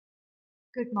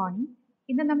Good morning.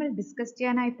 ഇന്ന് നമ്മൾ discuss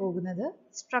ചെയ്യാനായി പോകുന്നത്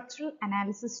സ്ട്രക്ചറൽ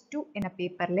അനാലിസിസ് 2 എന്ന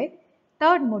പേപ്പറിലെ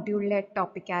third മൊഡ്യൂളിലെ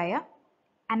ടോപ്പിക്കായ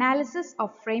analysis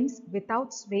of frames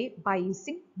without സ്വേ by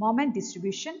using moment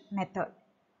distribution method.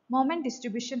 Moment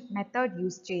distribution method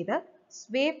use ചെയ്ത്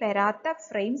സ്വേ വരാത്ത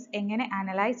ഫ്രെയിംസ് എങ്ങനെ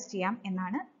അനലൈസ് ചെയ്യാം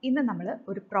എന്നാണ് ഇന്ന് നമ്മൾ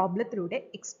ഒരു പ്രോബ്ലത്തിലൂടെ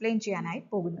എക്സ്പ്ലെയിൻ ചെയ്യാനായി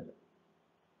പോകുന്നത്.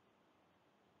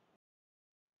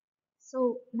 സോ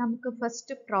നമുക്ക്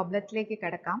ഫസ്റ്റ് പ്രോബ്ലത്തിലേക്ക്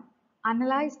കടക്കാം.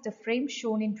 Analyze the frame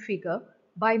shown in figure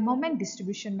by moment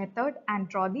distribution method and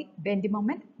draw the bendy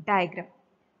moment diagram.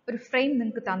 ഒരു ഫ്രെയിം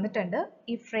നിങ്ങൾക്ക് തന്നിട്ടുണ്ട്.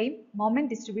 ഈ frame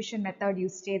moment distribution method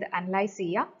use ചെയ്ത് അനലൈസ്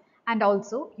ചെയ്യുക and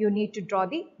also you need to draw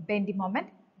the bendy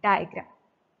moment diagram.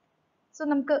 So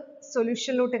നമുക്ക്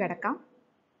സൊല്യൂഷനിലോട്ട് കിടക്കാം.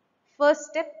 First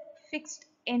step fixed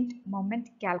end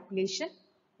moment calculation.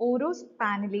 ഓരോ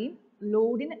സ്പാനിലെയും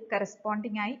ലോഡിന്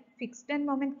കറസ്പോണ്ടിങ് ആയി ഫിക്സ്ഡ് എൻഡ്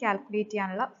മൊമെന്റ് കാൽക്കുലേറ്റ്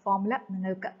ചെയ്യാനുള്ള ഫോർമുല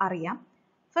നിങ്ങൾക്ക് അറിയാം.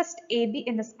 ഫസ്റ്റ് എ ബി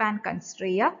എന്ന സ്പാൻ കൺസിഡർ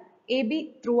ചെയ്യുക. A B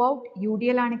through out you D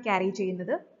L ആണ് ക്യാരി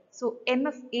ചെയ്യുന്നത്. So M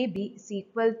F A B is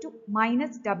equal to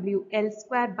minus WL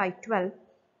square by 12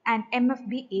 and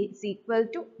MFBA is equal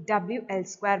to WL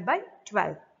square by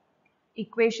 12.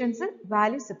 Equations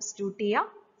value substitute ചെയ്യുക,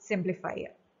 simplify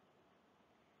ചെയ്യുക.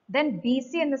 Then B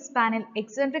C എന്ന സ്പാനിൽ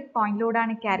eccentric point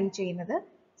ലോഡാണ് carry ചെയ്യുന്നത്.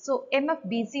 So M F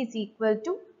B C is equal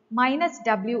to minus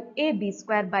WAB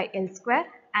square by L square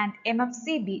and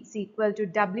MFCB is equal to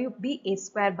WBA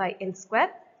square by L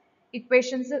square.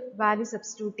 Equations value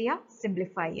substitute ചെയ്യുക,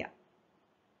 simplify ചെയ്യുക.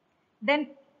 Then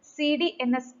CD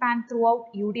എന്ന span throughout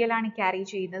UDL ആണ് carry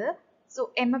ചെയ്യുന്നത്. So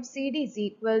MFCD is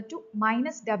equal to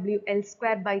minus WL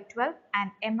square by 12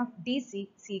 and MFDC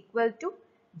is equal to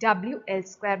WL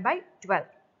square by 12.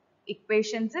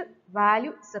 Equations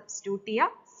value substitute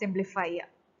ചെയ്യുക, simplify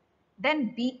ചെയ്യുക. Then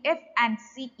BF and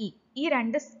CE ഈ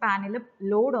രണ്ട് സ്പാനിലും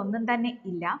load ഒന്നും തന്നെ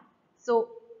ഇല്ല. So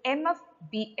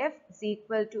MFBF is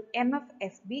equal to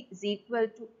MFFB is equal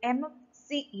to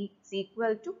MFCE is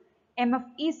equal to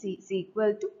MFEC is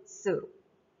equal to 0.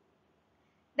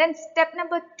 Then step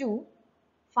number 2,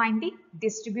 find the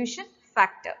distribution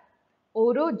factor.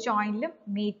 ഓരോ ജോയിന്റിലും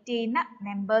meet ചെയ്യുന്ന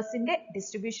മെമ്പേഴ്സിന്റെ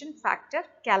distribution factor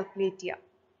calculate ചെയ്യുക.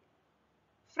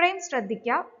 Frame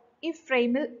ശ്രദ്ധിക്കുക. ഈ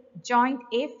ഫ്രെയിമിൽ ജോയിന്റ്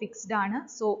എ ഫിക്സ്ഡ് ആണ്.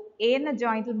 So A എന്ന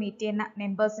ജോയിന്റിൽ meet ചെയ്യുന്ന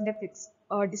മെമ്പേഴ്സിന്റെ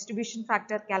distribution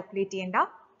factor calculate ചെയ്യേണ്ട.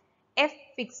 എഫ്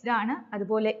ഫിക്സ്ഡ് ആണ്,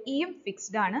 അതുപോലെ ഇയും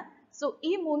ഫിക്സ്ഡ് ആണ്. സോ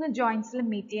ഈ മൂന്ന് ജോയിന്റ്സിലും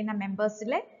മീറ്റ് ചെയ്യുന്ന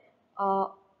മെമ്പേഴ്സിലെ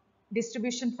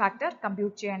ഡിസ്ട്രിബ്യൂഷൻ ഫാക്ടർ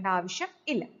കമ്പ്യൂട്ട് ചെയ്യേണ്ട ആവശ്യം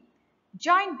ഇല്ല.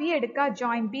 ജോയിന്റ് ബി എടുക്കുക.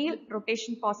 ജോയിന്റ് ബിയിൽ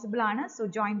റൊട്ടേഷൻ പോസിബിൾ ആണ്. സോ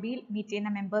ജോയിന്റ് ബിയിൽ മീറ്റ്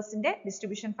ചെയ്യുന്ന മെമ്പേഴ്സിന്റെ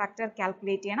ഡിസ്ട്രിബ്യൂഷൻ ഫാക്ടർ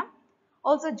കാൽക്കുലേറ്റ് ചെയ്യണം.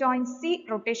 Also joint C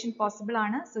rotation possible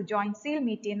ആണ്. സോ ജോയിന്റ് സിയിൽ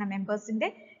മീറ്റ് ചെയ്യുന്ന മെമ്പേഴ്സിന്റെ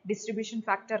distribution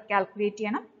factor calculate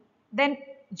ചെയ്യണം. Then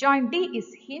joint D is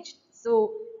hinged. So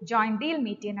joint D യിൽ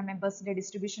meet ചെയ്യുന്ന മെമ്പേഴ്സിന്റെ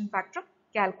distribution factor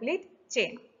calculate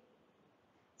ചെയ്യണം.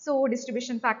 So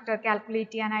distribution factor calculate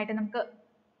ചെയ്യാനായിട്ട് നമുക്ക്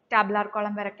tabular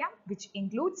column വരയ്ക്കാം, which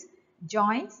includes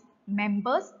joints,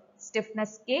 members,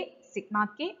 stiffness K, sigma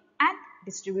K and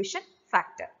distribution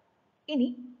factor. ഇനി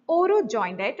ഓരോ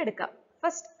joint ആയിട്ട് എടുക്കാം.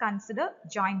 First consider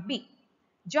joint B.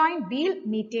 Joint B യിൽ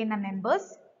meet ചെയ്യുന്ന members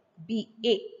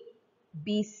BA,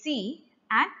 BC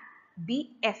and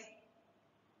BF.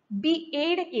 BA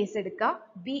യുടെ കേസ് എടുക്കുക.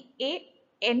 BA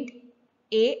end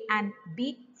A and B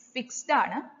fixed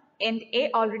ആണ്. end A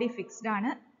already fixed ആണ്.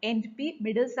 end B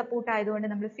മിഡിൽ സപ്പോർട്ട് ആയതുകൊണ്ട്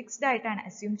നമ്മൾ ഫിക്സ്ഡ് ആയിട്ടാണ്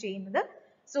അസ്യൂം ചെയ്യുന്നത്.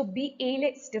 സോ BA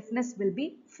യിലെ stiffness will be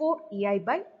 4EI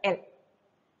by L.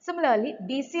 Similarly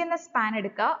BC എന്ന സ്പാൻ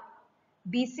എടുക്കുക.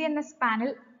 BC എന്ന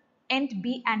സ്പാനിൽ end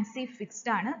B and C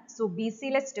fixed ആണ്. സോ BC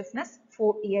യിലെ stiffness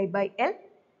 4EI by L.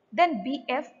 Then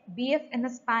BF എന്ന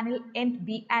സ്പാനിൽ end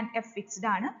B and F fixed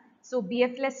ആണ്. So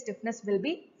BF ലെ stiffness will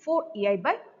be 4EI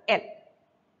by L.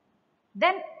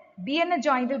 Then B എന്ന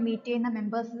ജോയിന്റിൽ meet ചെയ്യുന്ന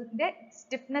മെമ്പേഴ്സിന്റെ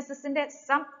സ്റ്റിഫ്നെസ്സിന്റെ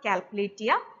some calculate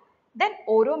ചെയ്യുക. Then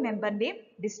ഓരോ മെമ്പറിന്റെയും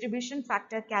distribution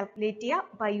factor calculate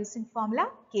ചെയ്യുക by using formula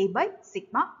K by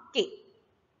sigma K.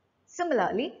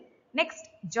 Similarly, next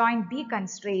joint B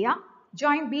consider ചെയ്യുക.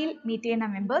 joint B യിൽ meet ചെയ്യുന്ന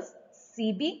members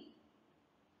CB,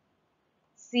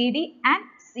 CD and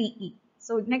CE.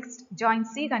 So next joint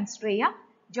C consider ചെയ്യുക.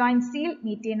 joint C യിൽ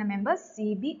meet ചെയ്യുന്ന members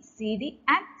CB, CD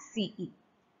and CE.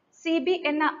 CB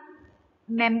എന്ന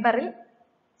മെമ്പറിൽ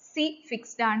C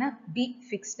fixed ആണ്, B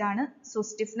fixed ആണ്. So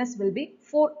stiffness will be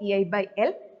 4EI by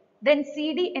L. Then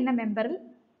CD എന്ന മെമ്പറിൽ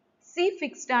C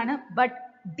fixed ആണ് but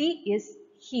D is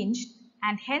hinged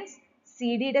and hence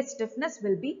CD യുടെ stiffness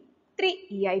will be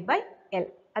 3EI by L.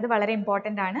 അത് വളരെ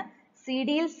important ആണ്. CD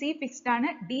യിൽ C fixed ആണ്,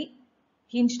 D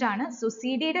hinged ആണ്. So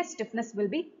CD യുടെ stiffness will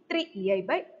be 3EI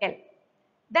by L.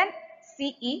 Then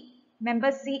CE,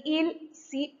 member CE യിൽ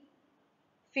C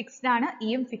fixed ആണ്, E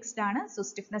യും fixed ആണ്. So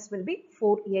stiffness will be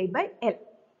 4EI by L.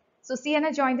 So C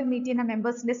എന്ന joint meet ചെയ്യുന്ന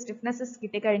മെമ്പേഴ്സിന്റെ സ്റ്റിഫ്നെസ്സസ്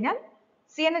കിട്ടിക്കഴിഞ്ഞാൽ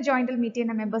C എന്ന joint meet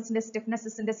ചെയ്യുന്ന മെമ്പേഴ്സിന്റെ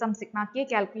സ്റ്റിഫ്നെസ്സസിന്റെ സം സിഗ്മ k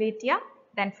കാൽക്കുലേറ്റ് ചെയ്യുക.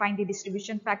 Then find the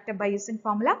distribution factor by using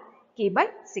formula k by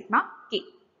sigma k.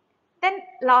 Then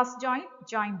last joint,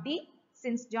 joint D.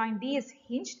 Since joint D is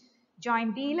hinged,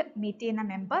 joint D il meet ചെയ്യുന്ന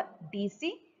member DC.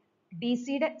 DC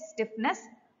യുടെ stiffness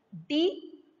D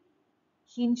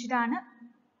hinged ആണ്,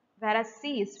 whereas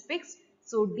C is fixed.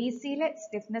 So DC ile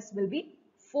stiffness will be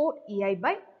 4 EI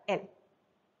by L.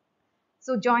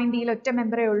 So joint D il ഒറ്റ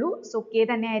member ullu. So K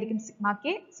തന്നെ ആയിരിക്കും sigma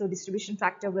K. So distribution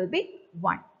factor will be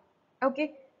 1. Okay.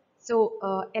 So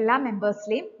എല്ലാ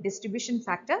മെമ്പേഴ്സിലെയും distribution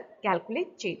factor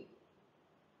calculate ചെയ്തു.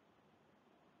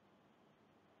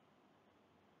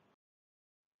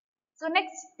 So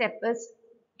next step is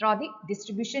draw the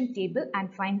distribution table and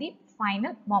find the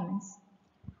final moments.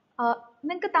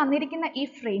 നിങ്ങൾക്ക് തന്നിരിക്കുന്ന ഈ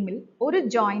ഫ്രെയിമിൽ ഒരു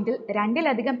ജോയിന്റിൽ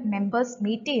രണ്ടിലധികം മെമ്പേഴ്സ്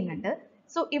മീറ്റ് ചെയ്യുന്നുണ്ട്.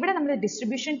 സോ ഇവിടെ നമ്മൾ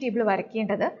ഡിസ്ട്രിബ്യൂഷൻ ടേബിൾ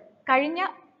വരയ്ക്കേണ്ടത് കഴിഞ്ഞ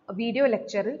വീഡിയോ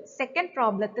ലെക്ചറിൽ സെക്കൻഡ്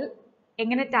പ്രോബ്ലത്തിൽ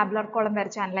എങ്ങനെ ടാബുലർ കോളം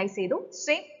വരച്ച് അനലൈസ് ചെയ്തു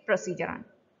സെയിം പ്രൊസീജിയർ ആണ്.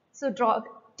 So draw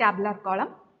tabular column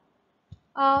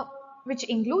which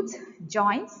includes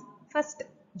joints. First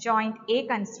joint A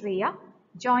consider ചെയ്യുക.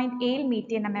 Joint A യിൽ meet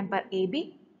ചെയ്യുന്ന member AB.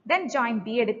 Then joint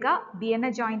B എടുക്കുക. B എന്ന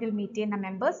joint ൽ meet ചെയ്യുന്ന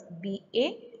members BA,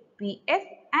 BF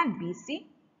and BC.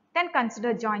 Then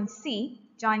consider joint C.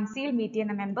 Joint C യിൽ meet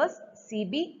ചെയ്യുന്ന members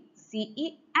CB, CE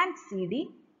and CD.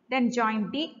 Then joint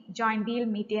D. Joint D യിൽ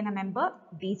meet ചെയ്യുന്ന member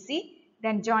DC.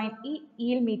 Then joint E. E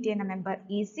യിൽ meet ചെയ്യുന്ന member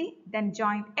EC. Then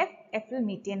joint F. F will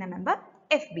meet ചെയ്യുന്ന member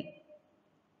FB.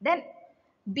 Then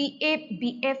BA,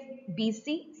 BF, BC,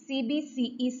 CB,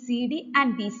 CE, CD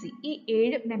and DC ഈ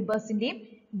 7 മെമ്പേഴ്സിന്റെയും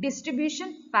distribution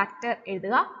factor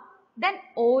എഴുതുക. Then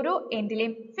ഓരോ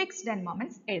എൻഡിലെയും fixed end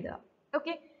moments എഴുതുക.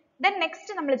 Okay. Then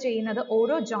next നമ്മൾ ചെയ്യുന്നത്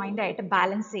ഓരോ ജോയിന്റ് ആയിട്ട്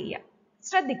ബാലൻസ് ചെയ്യുക.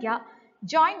 ശ്രദ്ധിക്കുക,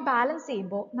 ജോയിന്റ് ബാലൻസ്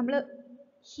ചെയ്യുമ്പോൾ നമ്മൾ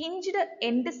ഹിഞ്ച്ഡ്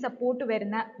എൻഡ് സപ്പോർട്ട്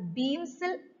വരുന്ന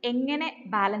ബീംസിൽ എങ്ങനെ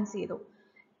ബാലൻസ് ചെയ്തു,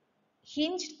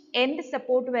 ഹിഞ്ച്ഡ് എൻഡ്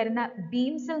സപ്പോർട്ട് വരുന്ന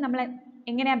ബീംസിൽ നമ്മൾ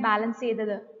എങ്ങനെയാണ് ബാലൻസ്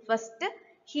ചെയ്തത്? ഫസ്റ്റ്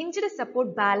ഹിഞ്ച്ഡ്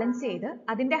സപ്പോർട്ട് ബാലൻസ് ചെയ്ത്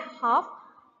അതിന്റെ ഹാഫ്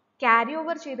ക്യാരി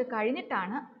ഓവർ ചെയ്ത്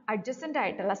കഴിഞ്ഞിട്ടാണ് അഡ്ജസന്റ്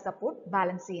ആയിട്ടുള്ള സപ്പോർട്ട്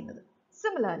ബാലൻസ് ചെയ്യുന്നത്.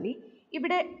 സിമിലർലി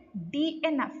ഇവിടെ ഡി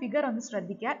എന്ന ഫിഗർ ഒന്ന്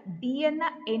ശ്രദ്ധിക്കുക. ഡി എന്ന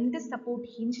എൻഡ് സപ്പോർട്ട്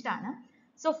ഹിഞ്ച്ഡ് ആണ്.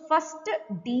 സോ ഫസ്റ്റ്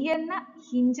ഡി എന്ന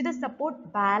ഹിഞ്ച്ഡ് സപ്പോർട്ട്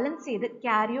ബാലൻസ് ചെയ്ത്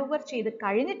ക്യാരി ഓവർ ചെയ്ത്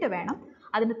കഴിഞ്ഞിട്ട് വേണം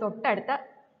അതിന് തൊട്ടടുത്ത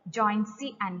joint C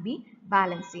and B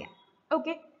balance ചെയ്യാൻ.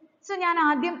 ഓക്കെ. സോ ഞാൻ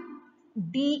ആദ്യം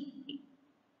ഡി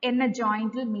എന്ന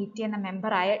ജോയിന്റിൽ മീറ്റ് ചെയ്യുന്ന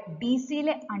മെമ്പറായ ഡി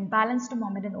സിയിലെ അൺബാലൻസ്ഡ്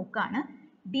മൊമെന്റ് നോക്കുകയാണ്.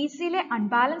 ഡി സിയിലെ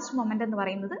അൺബാലൻസ്ഡ് മൊമെന്റ് എന്ന്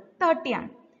പറയുന്നത് 30 ആണ്.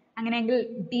 അങ്ങനെയെങ്കിൽ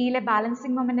ഡിയിലെ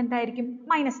ബാലൻസിങ് മൊമെന്റ് എന്തായിരിക്കും?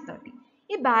 -30.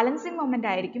 ഈ ബാലൻസിങ് മൊമെന്റ്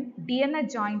ആയിരിക്കും ഡി എന്ന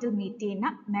ജോയിന്റിൽ മീറ്റ് ചെയ്യുന്ന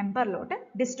മെമ്പറിലോട്ട്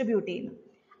ഡിസ്ട്രിബ്യൂട്ട് ചെയ്യുന്നത്.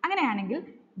 അങ്ങനെയാണെങ്കിൽ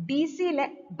ഡി സിയിലെ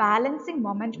balancing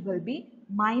moment will be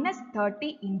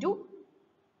 -30 into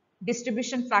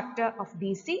distribution factor of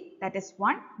DC, that is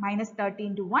 1, -30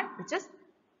 into 1 which is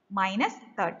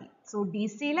 -30. So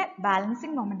DC യിലെ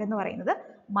ബാലൻസിങ് മൊമെന്റ് എന്ന് പറയുന്നത്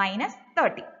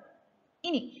 -30.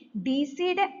 ഇനി DC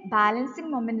യുടെ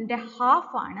ബാലൻസിങ് മൊമെന്റിന്റെ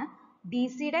ഹാഫ് ആണ്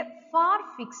DC യുടെ ഫാർ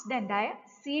ഫിക്സ്ഡ് എൻഡ് ആയ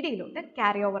CD യിലോട്ട്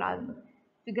ക്യാരി ഓവർ ആകുന്നത്.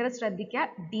 ഫിഗർ ശ്രദ്ധിക്കുക,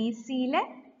 DC യിലെ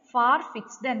ഫാർ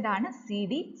ഫിക്സ്ഡ് എൻഡ് ആണ്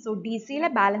CD. സോ DC യിലെ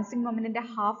ബാലൻസിങ് മൊമെന്റിന്റെ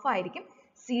ഹാഫ് ആയിരിക്കും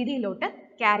CD യിലോട്ട്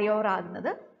ക്യാരി ഓവർ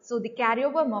ആകുന്നത്. So the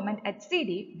carryover moment at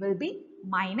CD will be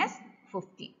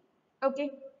 -50. Okay.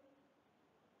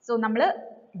 So നമ്മൾ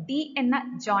D എന്ന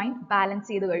joint balance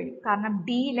ചെയ്ത് കഴിഞ്ഞു. കാരണം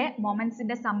D യിലെ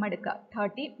മൊമെന്റ്സിന്റെ സം എടുക്കുക.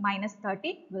 30 -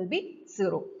 30 will be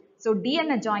 0. So D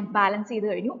എന്ന joint balance ചെയ്ത്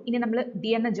കഴിഞ്ഞു. ഇനി നമ്മൾ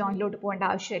D എന്ന jointലോട്ട് പോകേണ്ട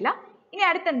ആവശ്യമില്ല. ഇനി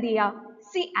അടുത്ത് എന്ത് ചെയ്യുക?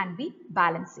 C and B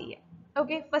balance ചെയ്യുക.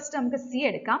 Okay. ഫസ്റ്റ് നമുക്ക് C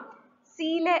എടുക്കാം. C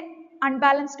യിലെ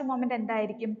അൺബാലൻസ്ഡ് മൊമെന്റ്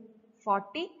എന്തായിരിക്കും?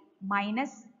 40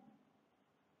 minus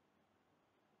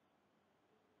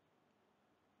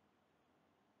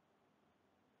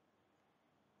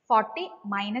 40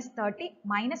 minus 30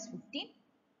 minus 15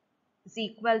 is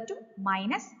equal to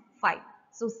 -5.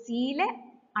 So C യിലെ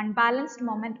unbalanced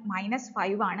moment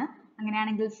 -5 ആണ്.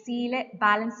 അങ്ങനെയാണെങ്കിൽ C യിലെ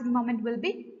balancing moment will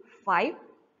be 5.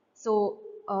 So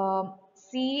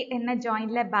C എന്ന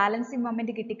jointലെ balancing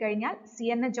moment കിട്ടിക്കഴിഞ്ഞാൽ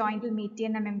C എന്ന jointൽ meet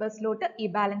ചെയ്യുന്ന മെമ്പേഴ്സിലോട്ട് ഈ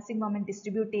balancing moment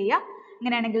distribute ചെയ്യുക.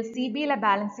 അങ്ങനെയാണെങ്കിൽ CB യിലെ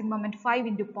balancing moment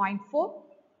 5 into 0.4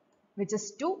 which is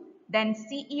 2. Then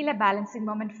CE യിലെ balancing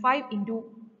moment 5 into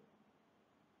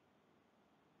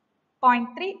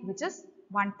 0.3 which is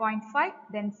 1.5.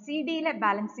 Then CD ile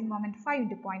balancing moment 5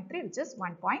 into 0.3 which is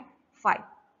 1.5.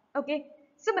 Okay.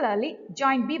 Similarly,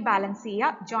 joint B balance cheya.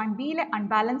 Joint B ile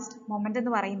unbalanced moment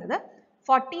ennu parayunnathu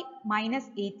 40 minus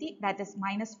 80, that is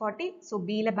 -40. So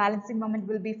B ile balancing moment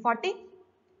will be 40.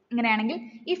 അങ്ങനെയാണെങ്കിൽ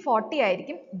ഈ 40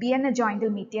 ആയിരിക്കും B എന്ന joint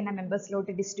ൽ meet ചെയ്യുന്ന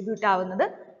മെമ്പേഴ്സിലോട്ട് distribute ആവുന്നത്.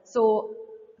 So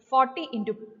 40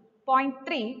 into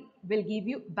 0.3 will give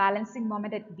you balancing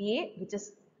moment at BA, which is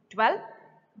 12.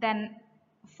 Then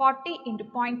 40 into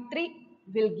 0.3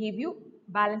 will give you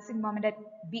balancing moment at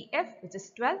BF, which is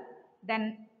 12. Then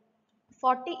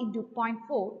 40 into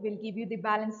 0.4 will give you the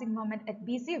balancing moment at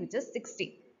BC, which is 60.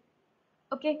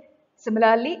 Okay.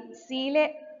 Similarly, C le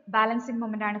balancing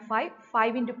moment ആണ് 5.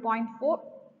 5 into 0.4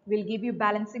 will give you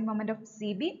balancing moment of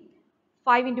CB.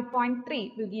 5 into 0.3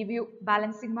 will give you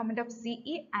balancing moment of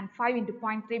CE, and 5 into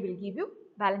 0.3 will give you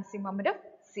balancing moment of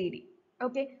CD.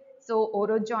 Okay. So,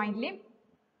 ഓരോ jointലെയും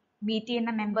meet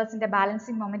ചെയ്യുന്ന മെമ്പേഴ്സിന്റെ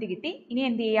balancing moment കിട്ടി. ഇനി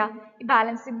എന്ത് ചെയ്യുക? ഈ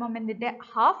balancing മൊമെന്റിന്റെ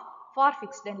half far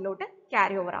fixed എൻഡിലോട്ട്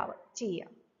carry over ചെയ്യുക.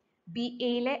 B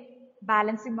എയിലെ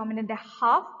balancing മൊമെന്റിന്റെ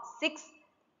half 6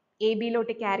 A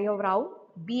ബിയിലോട്ട് carry over ആവും.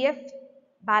 ബി എഫ്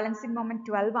ബാലൻസിങ് മൊമെന്റ്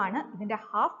 12 ആണ്. ഇതിന്റെ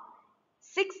ഹാഫ്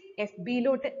 6 എഫ്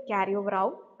ബിയിലോട്ട് ക്യാരി ഓവർ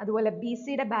ആവും. അതുപോലെ ബി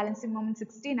സിയുടെ ബാലൻസിങ് മൊമെന്റ്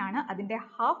 16 ആണ്. അതിന്റെ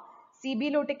ഹാഫ് സി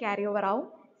ബിയിലോട്ട് ക്യാരി ഓവർ ആവും.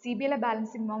 സി ബിയിലെ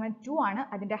ബാലൻസിങ് മൊമെന്റ് 2 ആണ്.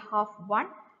 അതിന്റെ ഹാഫ് 1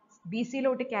 ബി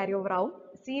സിയിലോട്ട് ക്യാരി ഓവർ ആവും.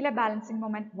 സിയിലെ ബാലൻസിങ്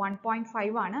മൊമെന്റ്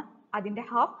 1.5 ആണ്. അതിന്റെ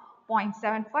ഹാഫ്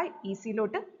 0.75 ഇ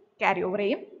സിയിലോട്ട് ക്യാരി ഓവർ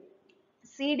ചെയ്യും.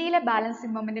 C ഡിയിലെ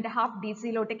balancing മൊമെന്റിന്റെ half D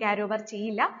സിയിലോട്ട് carry over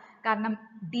ചെയ്യില്ല. കാരണം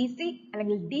ഡി സി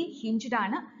അല്ലെങ്കിൽ ഡി ഹിഞ്ച്ഡ്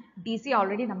ആണ്. ഡി സി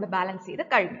ഓൾറെഡി നമ്മൾ ബാലൻസ് ചെയ്ത്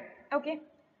കഴിഞ്ഞു. ഓക്കെ.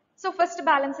 സോ ഫസ്റ്റ്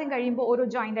ബാലൻസിങ് കഴിയുമ്പോൾ ഓരോ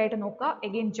ജോയിന്റ് ആയിട്ട് നോക്കുക.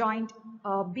 അഗെയിൻ ജോയിന്റ്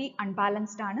ബി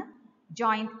അൺബാലൻസ്ഡ് ആണ്.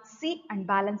 ജോയിന്റ് സി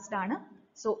അൺബാലൻസ്ഡ് ആണ്.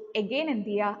 സോ അഗെയിൻ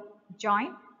എന്ത് ചെയ്യുക?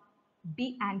 Joint B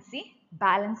and C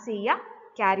balance ചെയ്യുക,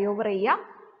 ക്യാരി ഓവർ ചെയ്യുക.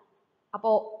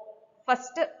 അപ്പോൾ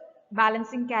ഫസ്റ്റ്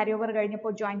ബാലൻസിങ് ക്യാരി ഓവർ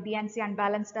കഴിഞ്ഞപ്പോൾ joint B and C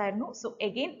unbalanced ആയിരുന്നു. So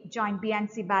again joint B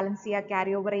and C balance ചെയ്യുക,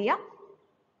 ക്യാരി ഓവർ ചെയ്യുക.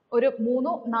 ഒരു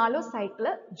 3-4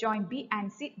 cycle joint B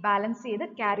and C balance ചെയ്ത്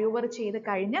carry over ചെയ്ത്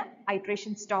കഴിഞ്ഞ്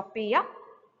ഐട്രേഷൻ സ്റ്റോപ്പ് ചെയ്യുക.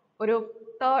 ഒരു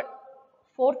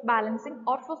fourth balancing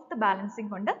or fifth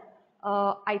balancing കൊണ്ട്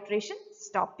ഐട്രേഷൻ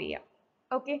സ്റ്റോപ്പ് ചെയ്യുക.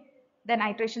 ഓക്കെ. ദെൻ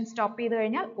ഐട്രേഷൻ സ്റ്റോപ്പ് ചെയ്ത്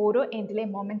കഴിഞ്ഞാൽ ഓരോ എൻഡിലെ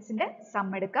മൊമെന്റ്സിന്റെ സം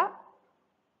എടുക്കുക.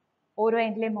 ഓരോ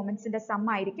എൻഡിലെ മൊമെന്റ്സിന്റെ സം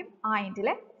ആയിരിക്കും ആ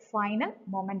എൻഡിലെ ഫൈനൽ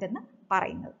മൊമെന്റ് എന്ന്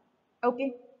പറയുന്നത്. ഓക്കെ.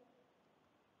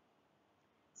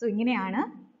 സോ ഇങ്ങനെയാണ്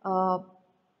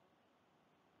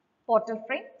പോർട്ടൽ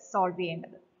ഫ്രെയിം സോൾവ്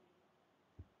ചെയ്യേണ്ടത്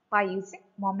by using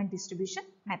moment distribution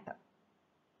method.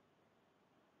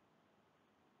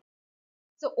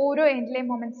 So ഓരോ എൻഡിലെയും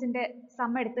മൊമെന്റ്സിന്റെ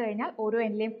സം എടുത്തു കഴിഞ്ഞാൽ ഓരോ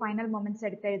എൻഡിലെയും final moments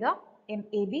എടുത്തെഴുതുക. M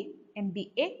A B, M B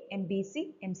A, M B C,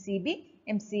 M C B,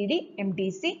 M C D, M D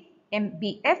C, M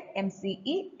B F, M C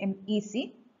E, M E C,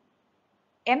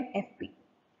 M F P.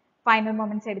 Final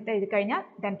moments എടുത്ത് എഴുതി കഴിഞ്ഞാൽ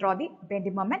then draw the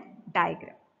bending moment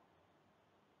diagram.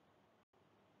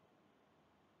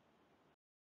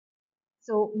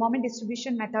 So moment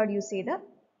distribution method use ചെയ്ത്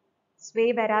സ്വേ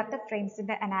വരാത്ത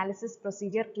ഫ്രെയിംസിന്റെ analysis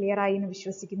procedure clear ആയി എന്ന്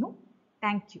വിശ്വസിക്കുന്നു.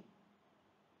 Thank you.